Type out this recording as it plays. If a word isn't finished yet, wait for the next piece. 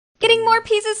adding more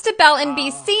pieces to Belle and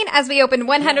Beast's scene as we open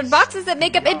 100 boxes that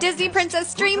make up a Disney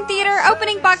Princess Dream Theater,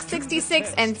 opening box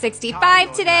 66 and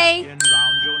 65 today.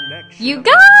 You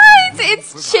guys,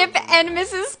 it's Chip and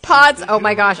Mrs. Potts. Oh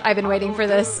my gosh, I've been waiting for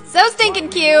this. So stinking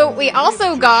cute. We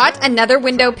also got another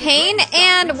window pane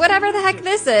and whatever the heck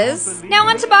this is. Now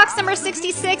on to box number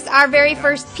 66. Our very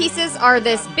first pieces are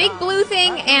this big blue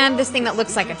thing and this thing that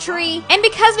looks like a tree. And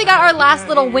because we got our last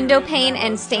little window pane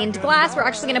and stained glass, we're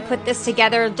actually going to put this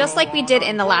together just like we did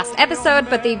in the last episode.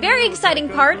 But the very exciting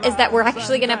part is that we're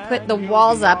actually going to put the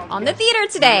walls up on the theater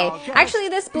today. Actually,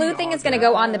 this blue thing is going to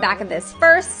go on the back of this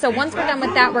first. So once we're done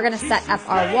with that, we're going to set up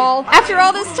our wall. After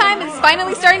all this time, it's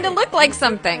finally starting to look like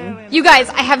something. You guys,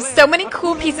 I have so many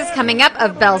cool pieces coming up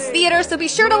of Belle's Theater, so be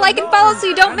sure to like and follow so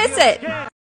you don't miss it.